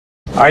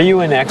Are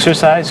you an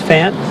exercise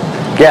fan?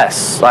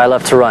 Yes, I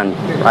love to run.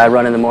 I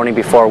run in the morning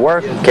before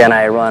work, and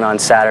I run on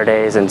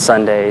Saturdays and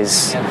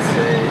Sundays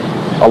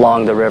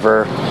along the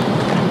river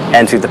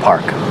and through the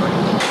park.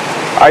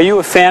 Are you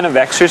a fan of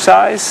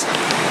exercise?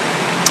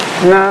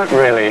 Not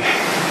really.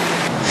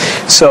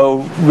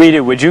 So,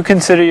 Rita, would you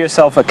consider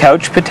yourself a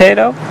couch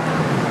potato?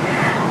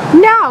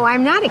 No,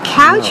 I'm not a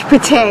couch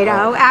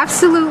potato.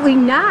 Absolutely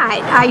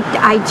not. I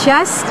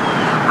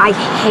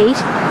hate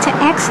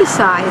to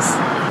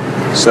exercise.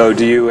 So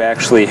do you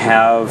actually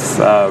have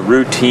a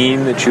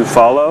routine that you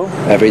follow?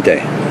 Every day,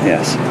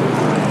 yes.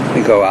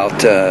 We go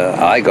out,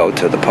 I go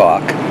to the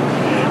park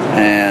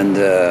and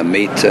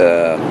meet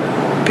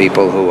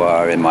people who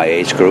are in my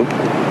age group.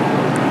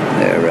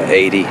 They're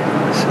 80,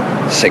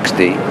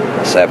 60,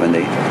 70.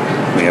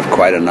 We have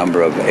quite a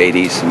number of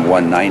 80s and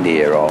one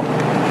 90-year-old.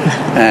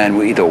 And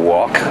we either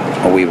walk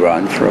or we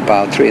run for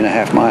about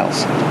 3.5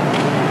 miles.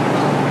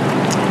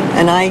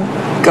 And I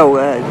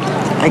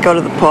go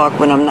to the park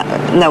when I'm not,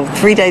 no,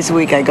 3 days a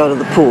week I go to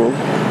the pool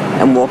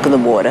and walk in the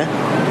water.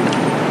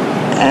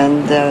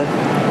 And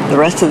the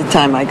rest of the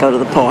time I go to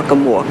the park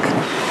and walk.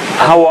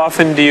 How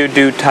often do you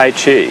do Tai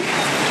Chi?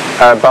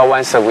 About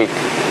once a week.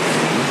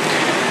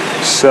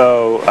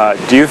 So,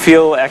 do you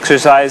feel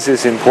exercise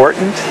is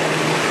important?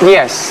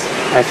 Yes,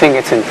 I think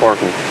it's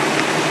important.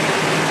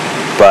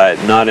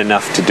 But not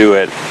enough to do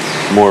it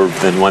more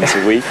than once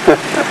a week?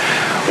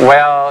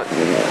 Well,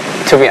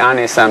 to be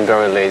honest, I'm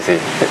very lazy.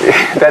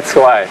 That's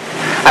why.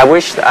 I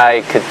wish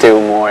I could do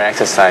more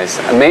exercise.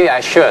 Maybe I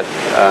should,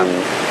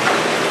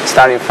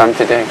 starting from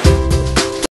today.